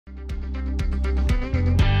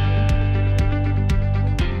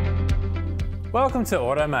Welcome to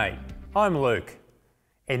Automate. I'm Luke.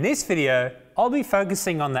 In this video, I'll be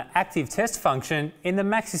focusing on the active test function in the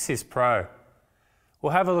MaxiSys Pro.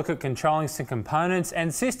 We'll have a look at controlling some components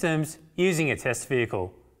and systems using a test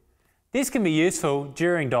vehicle. This can be useful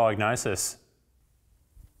during diagnosis.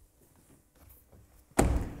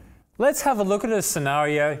 Let's have a look at a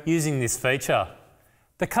scenario using this feature.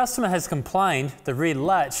 The customer has complained the rear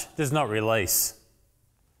latch does not release.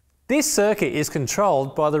 This circuit is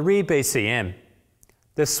controlled by the rear BCM.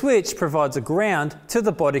 The switch provides a ground to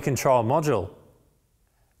the body control module.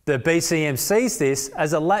 The BCM sees this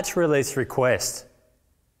as a latch release request.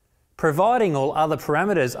 Providing all other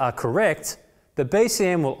parameters are correct, the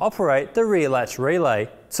BCM will operate the rear latch relay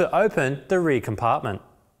to open the rear compartment.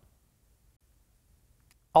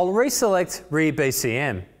 I'll reselect Rear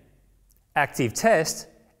BCM, Active Test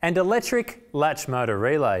and Electric Latch Motor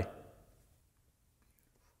Relay.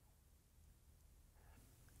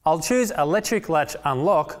 I'll choose Electric Latch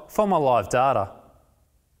Unlock for my live data.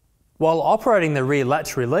 While operating the rear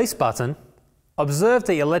latch release button, observe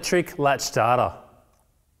the electric latch data.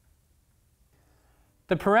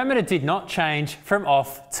 The parameter did not change from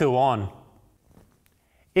off to on.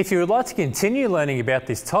 If you would like to continue learning about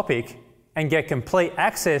this topic and get complete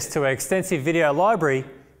access to our extensive video library,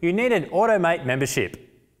 you need an Automate membership.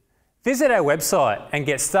 Visit our website and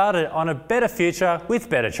get started on a better future with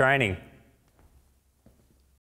better training.